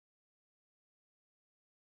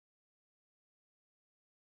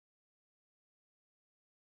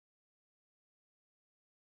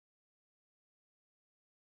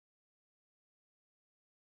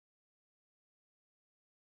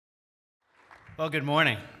Well, good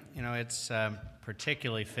morning. You know, it's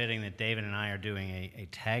particularly fitting that David and I are doing a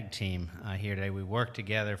tag team here today. We worked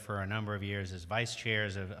together for a number of years as vice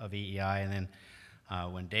chairs of EEI, and then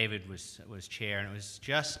when David was chair, and it was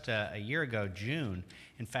just a year ago, June.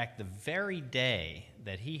 In fact, the very day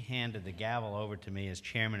that he handed the gavel over to me as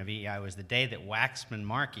chairman of EEI was the day that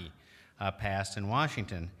Waxman-Markey passed in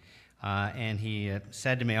Washington. And he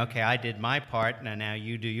said to me, okay, I did my part, now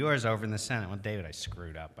you do yours over in the Senate. Well, David, I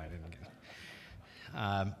screwed up. I didn't get it.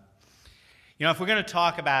 You know, if we're going to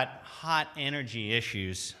talk about hot energy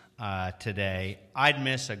issues today, I'd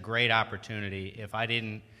miss a great opportunity if I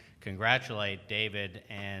didn't congratulate David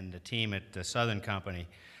and the team at the Southern Company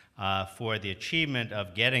for the achievement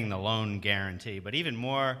of getting the loan guarantee. But even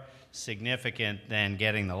more significant than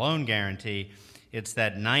getting the loan guarantee, it's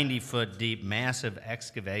that 90-foot deep massive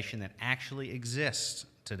excavation that actually exists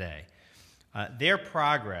today. Their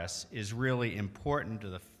progress is really important to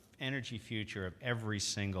the energy future of every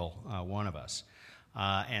single one of us.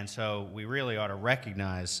 And so we really ought to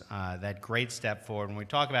recognize that great step forward. When we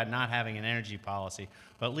talk about not having an energy policy,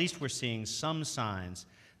 but at least we're seeing some signs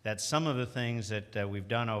that some of the things that we've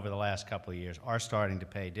done over the last couple of years are starting to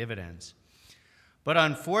pay dividends. But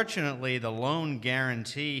unfortunately, the loan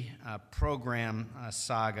guarantee program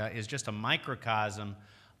saga is just a microcosm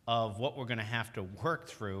of what we're going to have to work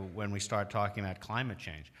through when we start talking about climate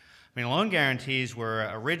change. I mean, loan guarantees were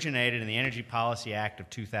originated in the Energy Policy Act of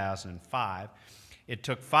 2005. It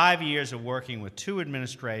took 5 years of working with two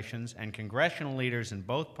administrations and congressional leaders in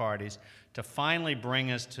both parties to finally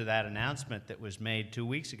bring us to that announcement that was made 2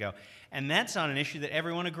 weeks ago. And that's on an issue that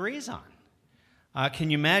everyone agrees on. Can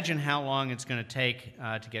you imagine how long it's going to take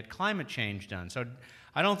to get climate change done? So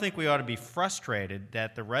I don't think we ought to be frustrated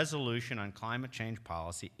that the resolution on climate change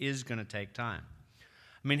policy is going to take time.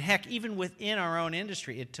 I mean, heck, even within our own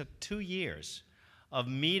industry, it took 2 years of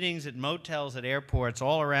meetings at motels at airports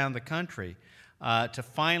all around the country to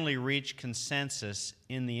finally reach consensus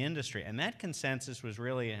in the industry. And that consensus was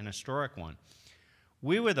really an historic one.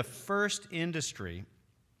 We were the first industry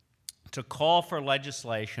to call for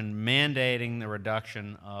legislation mandating the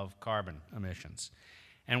reduction of carbon emissions.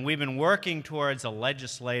 And we've been working towards a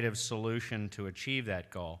legislative solution to achieve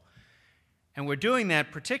that goal. And we're doing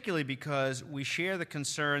that particularly because we share the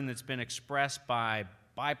concern that's been expressed by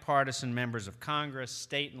bipartisan members of Congress,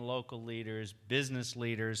 state and local leaders, business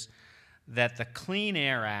leaders, that the Clean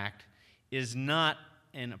Air Act is not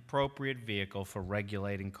an appropriate vehicle for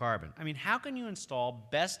regulating carbon. I mean, how can you install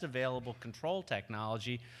best available control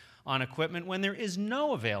technology on equipment when there is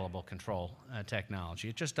no available control technology?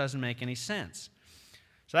 It just doesn't make any sense.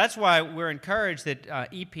 So that's why we're encouraged that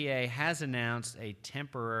EPA has announced a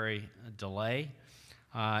temporary delay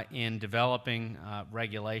in developing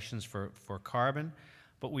regulations for carbon,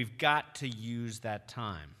 but we've got to use that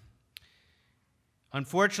time.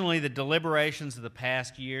 Unfortunately, the deliberations of the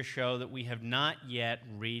past year show that we have not yet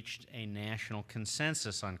reached a national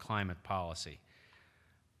consensus on climate policy.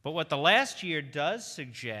 But what the last year does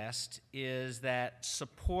suggest is that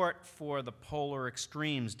support for the polar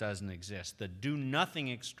extremes doesn't exist, the do-nothing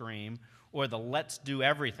extreme or the let's do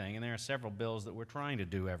everything, and there are several bills that we're trying to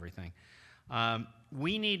do everything.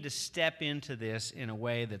 We need to step into this in a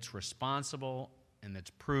way that's responsible and that's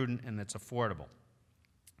prudent and that's affordable.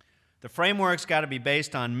 The framework's got to be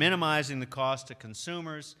based on minimizing the cost to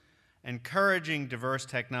consumers, encouraging diverse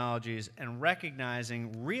technologies, and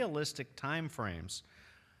recognizing realistic timeframes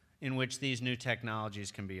in which these new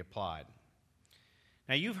technologies can be applied.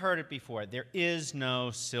 Now, you've heard it before. There is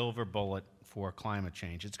no silver bullet for climate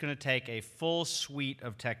change. It's going to take a full suite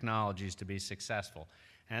of technologies to be successful.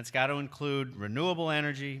 And it's got to include renewable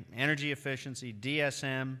energy, energy efficiency,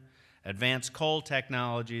 DSM, advanced coal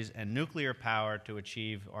technologies, and nuclear power to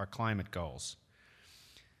achieve our climate goals.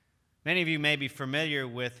 Many of you may be familiar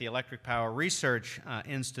with the Electric Power Research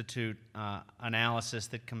Institute analysis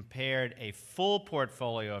that compared a full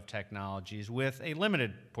portfolio of technologies with a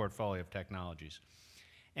limited portfolio of technologies.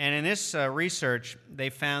 And in this research, they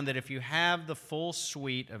found that if you have the full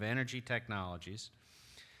suite of energy technologies,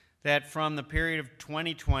 that from the period of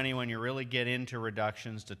 2020, when you really get into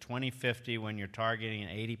reductions, to 2050, when you're targeting an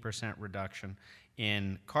 80% reduction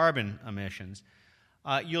in carbon emissions,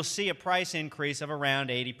 you'll see a price increase of around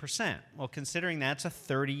 80%. Well, considering that's a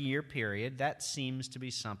 30-year period, that seems to be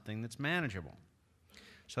something that's manageable.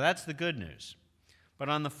 So that's the good news. But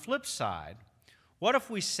on the flip side, what if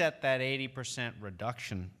we set that 80%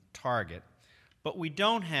 reduction target, but we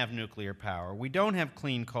don't have nuclear power, we don't have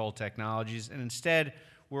clean coal technologies, and instead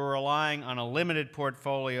we're relying on a limited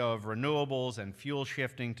portfolio of renewables and fuel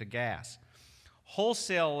shifting to gas?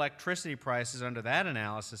 Wholesale electricity prices under that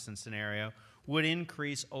analysis and scenario would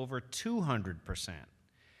increase over 200%. And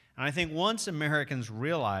I think once Americans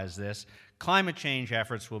realize this, climate change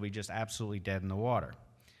efforts will be just absolutely dead in the water.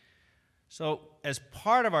 So as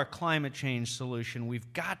part of our climate change solution,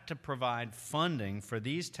 we've got to provide funding for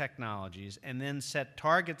these technologies and then set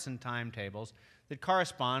targets and timetables that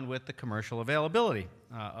correspond with the commercial availability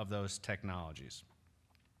of those technologies.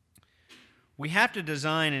 We have to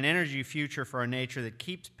design an energy future for our nature that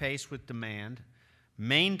keeps pace with demand,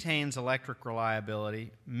 maintains electric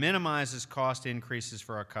reliability, minimizes cost increases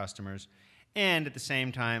for our customers, and at the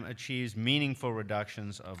same time achieves meaningful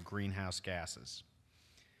reductions of greenhouse gases.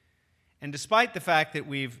 And despite the fact that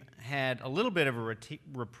we've had a little bit of a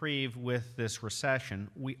reprieve with this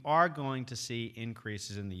recession, we are going to see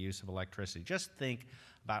increases in the use of electricity. Just think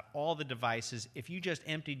about all the devices. If you just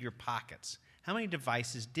emptied your pockets, how many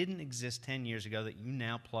devices didn't exist 10 years ago that you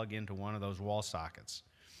now plug into one of those wall sockets?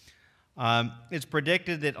 It's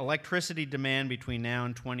predicted that electricity demand between now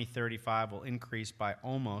and 2035 will increase by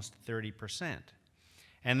almost 30%.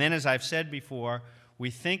 And then, as I've said before, we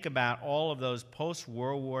think about all of those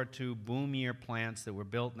post-World War II boom year plants that were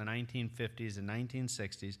built in the 1950s and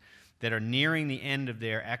 1960s that are nearing the end of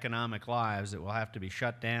their economic lives that will have to be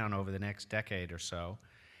shut down over the next decade or so.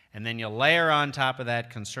 And then you layer on top of that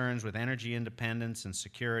concerns with energy independence and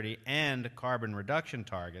security and carbon reduction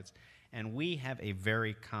targets, and we have a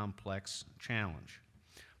very complex challenge.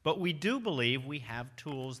 But we do believe we have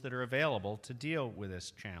tools that are available to deal with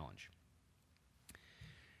this challenge.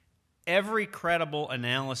 Every credible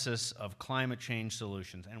analysis of climate change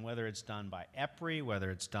solutions, and whether it's done by EPRI, whether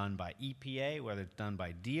it's done by EPA, whether it's done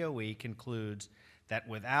by DOE, concludes that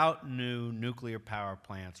without new nuclear power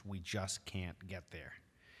plants, we just can't get there.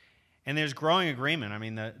 And there's growing agreement. I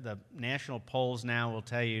mean, the national polls now will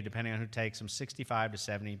tell you, depending on who takes them, 65 to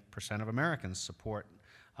 70% of Americans support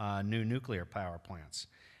new nuclear power plants.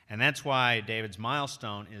 And that's why David's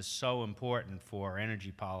milestone is so important for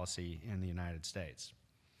energy policy in the United States.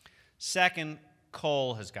 Second,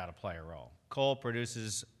 coal has got to play a role. Coal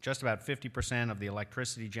produces just about 50% of the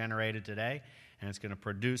electricity generated today, and it's going to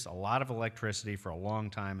produce a lot of electricity for a long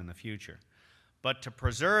time in the future. But to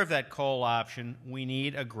preserve that coal option, we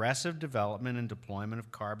need aggressive development and deployment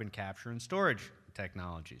of carbon capture and storage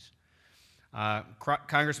technologies.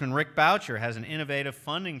 Congressman Rick Boucher has an innovative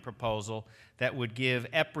funding proposal that would give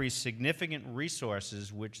EPRI significant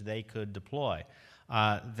resources which they could deploy.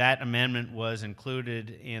 That amendment was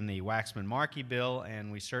included in the Waxman-Markey bill,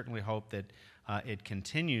 and we certainly hope that it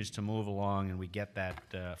continues to move along and we get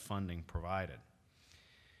that funding provided.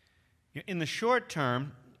 In the short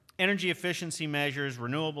term, energy efficiency measures,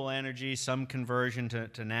 renewable energy, some conversion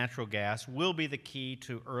to natural gas will be the key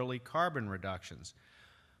to early carbon reductions.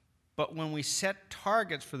 But when we set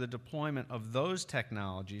targets for the deployment of those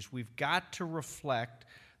technologies, we've got to reflect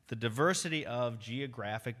the diversity of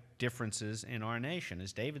geographic differences in our nation.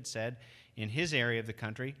 As David said, in his area of the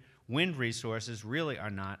country, wind resources really are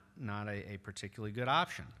not a particularly good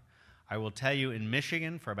option. I will tell you, in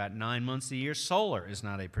Michigan, for about 9 months a year, solar is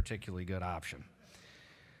not a particularly good option.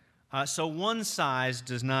 So one size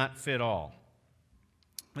does not fit all.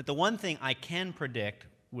 But the one thing I can predict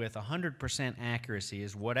with 100% accuracy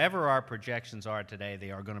is whatever our projections are today,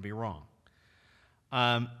 they are going to be wrong.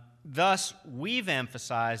 Thus, we've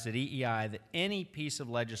emphasized at EEI that any piece of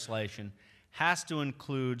legislation has to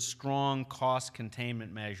include strong cost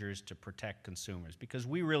containment measures to protect consumers, because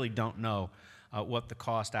we really don't know what the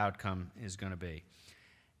cost outcome is going to be.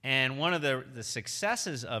 And one of the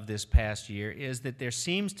successes of this past year is that there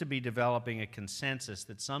seems to be developing a consensus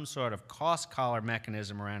that some sort of cost collar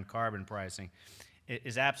mechanism around carbon pricing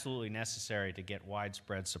is absolutely necessary to get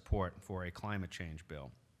widespread support for a climate change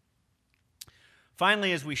bill.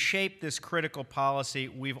 Finally, as we shape this critical policy,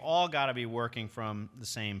 we've all got to be working from the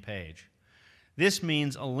same page. This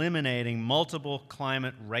means eliminating multiple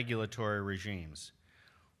climate regulatory regimes.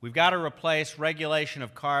 We've got to replace regulation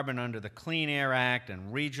of carbon under the Clean Air Act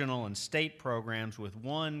and regional and state programs with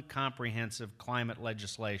one comprehensive climate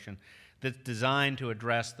legislation that's designed to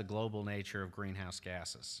address the global nature of greenhouse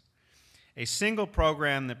gases. A single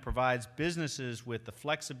program that provides businesses with the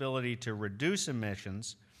flexibility to reduce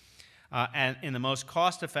emissions and in the most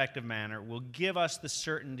cost-effective manner will give us the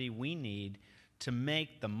certainty we need to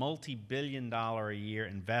make the multi-billion-dollar-a-year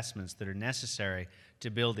investments that are necessary to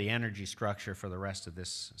build the energy structure for the rest of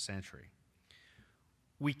this century.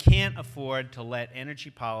 We can't afford to let energy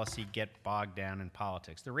policy get bogged down in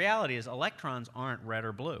politics. The reality is electrons aren't red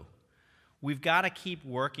or blue. We've got to keep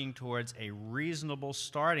working towards a reasonable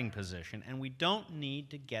starting position, and we don't need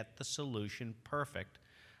to get the solution perfect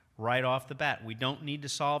right off the bat. We don't need to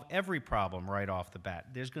solve every problem right off the bat.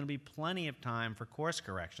 There's going to be plenty of time for course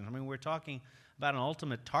corrections. I mean, we're talking about an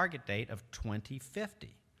ultimate target date of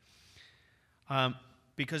 2050.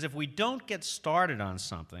 Because if we don't get started on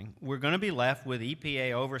something, we're going to be left with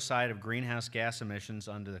EPA oversight of greenhouse gas emissions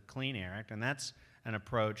under the Clean Air Act, and that's an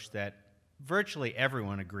approach that virtually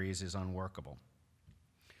everyone agrees is unworkable.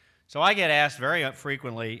 So I get asked very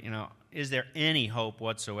frequently, is there any hope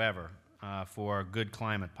whatsoever for good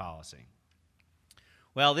climate policy?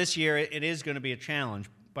 Well, this year it is going to be a challenge,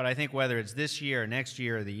 but I think whether it's this year, next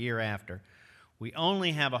year, or the year after, we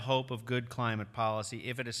only have a hope of good climate policy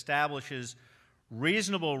if it establishes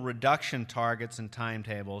reasonable reduction targets and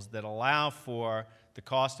timetables that allow for the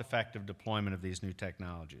cost-effective deployment of these new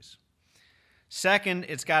technologies. Second,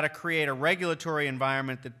 it's got to create a regulatory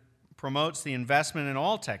environment that promotes the investment in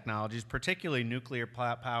all technologies, particularly nuclear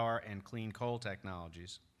power and clean coal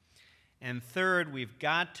technologies. And third, we've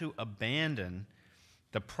got to abandon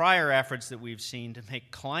the prior efforts that we've seen to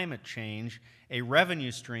make climate change a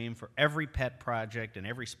revenue stream for every pet project and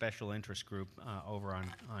every special interest group over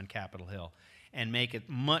on Capitol Hill, and make it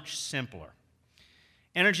much simpler.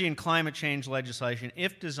 Energy and climate change legislation,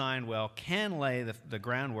 if designed well, can lay the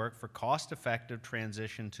groundwork for cost-effective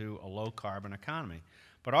transition to a low-carbon economy.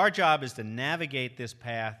 But our job is to navigate this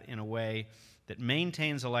path in a way that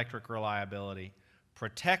maintains electric reliability,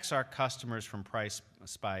 protects our customers from price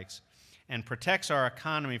spikes, and protects our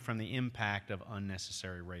economy from the impact of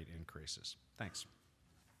unnecessary rate increases. Thanks.